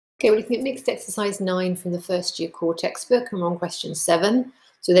Okay, we're looking at mixed exercise 9 from the first year core textbook, and we're on question 7.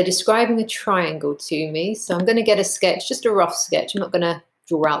 So they're describing a triangle to me. So I'm going to get a sketch, just a rough sketch. I'm not going to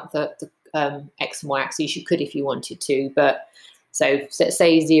draw out the X and Y axes. You could if you wanted to, but so let's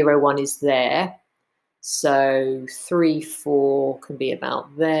say 0, 1 is there. So 3, 4 can be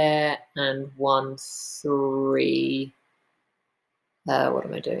about there, and 1, 3, what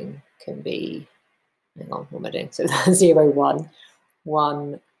am I doing? Can be, hang on, what am I doing? So 0, 1,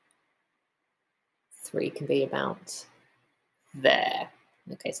 1, 3 can be about there.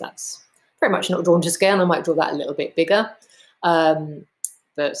 Okay, so that's very much not drawn to scale. I might draw that a little bit bigger.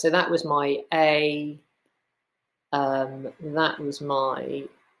 But so that was my A. That was my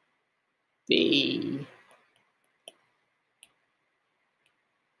B.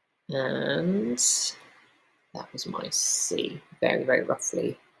 And that was my C, very, very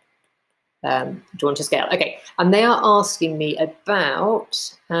roughly drawn to scale. Okay, and they are asking me about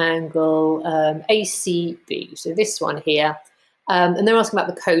angle ACB. So this one here, and they're asking about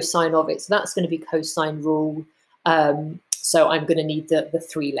the cosine of it. So that's going to be cosine rule. So I'm going to need the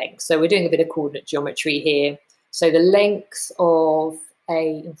 3 lengths. So we're doing a bit of coordinate geometry here. So the length of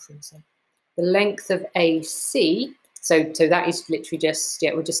AC. So that is literally just,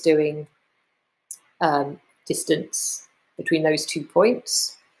 we're just doing distance between those 2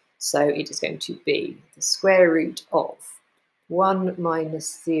 points. So it is going to be the square root of 1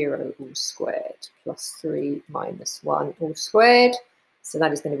 minus 0 all squared plus 3 minus 1 all squared. So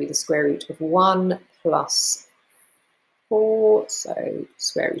that is going to be the square root of 1 plus 4, so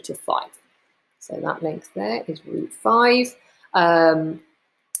square root of 5. So that length there is root 5.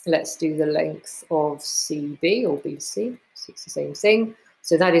 Let's do the length of CB or BC. It's the same thing.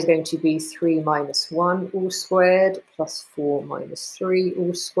 So that is going to be 3 minus 1 all squared plus 4 minus 3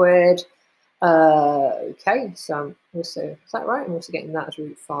 all squared. Okay, so I'm also, is that right? I'm also getting that as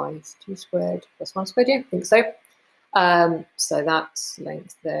root 5, 2 squared plus 1 squared, yeah, I think so. So that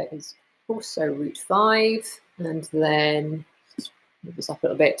length there is also root 5. And then, move this up a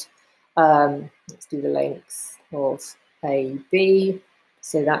little bit. Let's do the length of AB.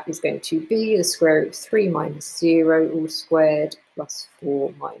 So that is going to be the square root of 3 minus 0 all squared plus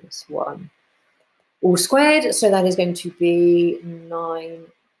 4 minus 1 all squared. So that is going to be 9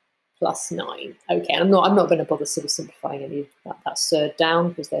 plus 9. Okay, and I'm not going to bother sort of simplifying any of that third down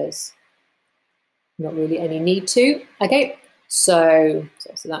because there's not really any need to. Okay, so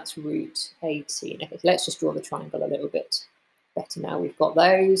that's root 18. Okay, so let's just draw the triangle a little bit better now. We've got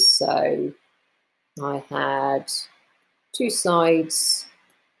those. So I had 2 sides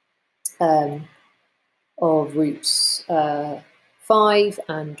of root 5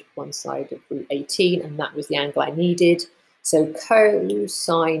 and 1 side of root 18, and that was the angle I needed. So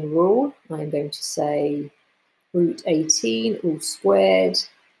cosine rule, I'm going to say root 18 all squared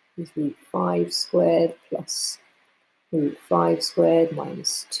is root 5 squared plus root 5 squared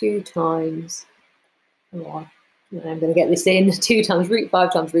minus 2 times, I'm going to get this in, 2 times root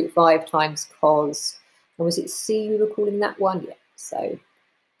 5 times cos, and was it C we were calling that one? Yeah, so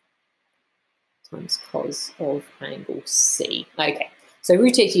times cos of angle C. Okay, so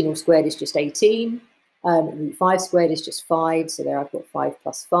root 18 all squared is just 18. Root 5 squared is just 5, so there I've got 5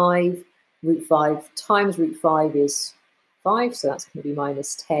 plus 5. Root 5 times root 5 is 5, so that's going to be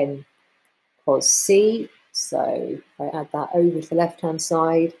minus 10 cos C. So if I add that over to the left-hand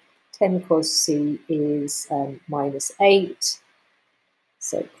side, 10 cos C is minus 8.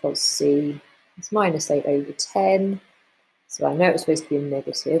 So cos C is minus 8 over 10. So I know it was supposed to be a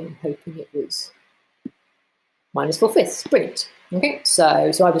negative. I'm hoping it was minus 4/5. Brilliant. Okay, so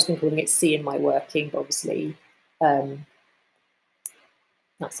I've just been calling it C in my working, but obviously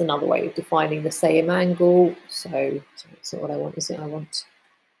that's another way of defining the same angle. So that's not what I want, is it? I want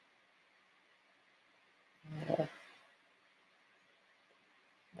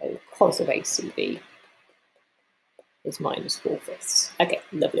cos of ACB is minus 4/5. Okay,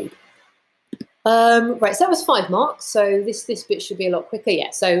 lovely. Right, so that was 5 marks. So this bit should be a lot quicker.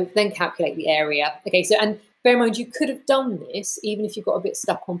 Yeah, so then calculate the area. Okay, so, and bear in mind, you could have done this even if you got a bit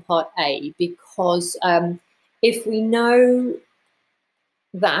stuck on part A, because if we know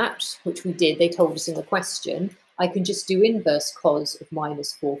that, which we did, they told us in the question, I can just do inverse cos of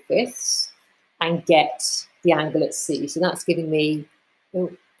minus 4/5 and get the angle at C. So that's giving me,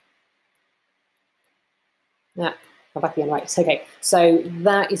 I'm back again, right, okay. So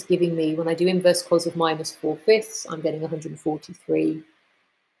that is giving me, when I do inverse cos of minus 4/5, I'm getting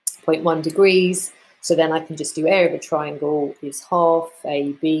 143.1 degrees. So then I can just do area of a triangle is half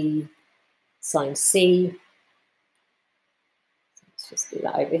AB sine C. Let's just do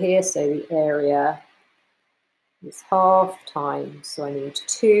that over here. So the area is half times, so I need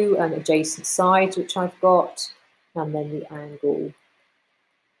 2 adjacent sides, which I've got, and then the angle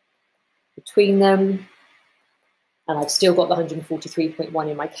between them. And I've still got the 143.1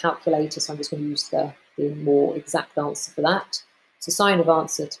 in my calculator, so I'm just going to use the more exact answer for that. So sine of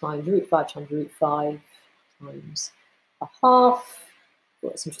answer times root 5 times root 5 times a half.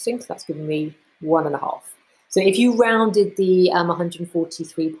 Well, that's interesting, so that's giving me 1.5. So if you rounded the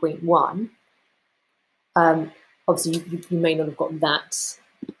 143.1, obviously you may not have got that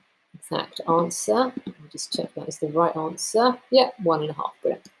exact answer. I'll just check that is the right answer. Yeah, 1.5,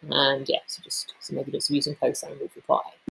 brilliant. And yeah, so maybe just using cosine rule for pi.